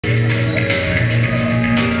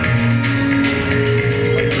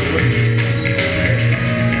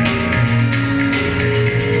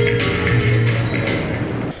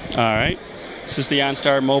Alright, this is the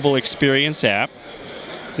OnStar mobile experience app.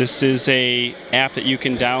 This is an app that you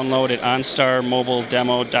can download at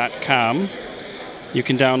onstarmobiledemo.com. You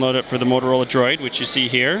can download it for the Motorola Droid, which you see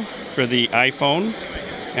here, for the iPhone,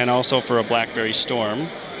 and also for a Blackberry Storm.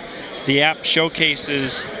 The app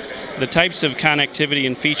showcases the types of connectivity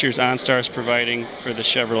and features OnStar is providing for the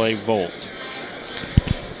Chevrolet Volt.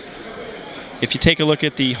 If you take a look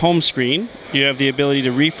at the home screen, you have the ability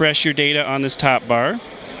to refresh your data on this top bar.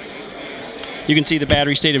 You can see the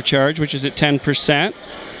battery state of charge, which is at 10%.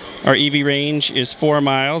 Our EV range is 4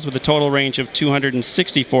 miles with a total range of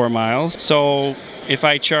 264 miles. So if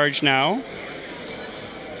I charge now,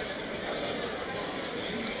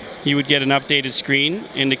 you would get an updated screen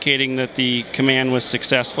indicating that the command was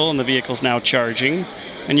successful and the vehicle is now charging.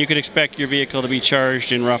 And you could expect your vehicle to be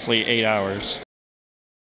charged in roughly 8 hours.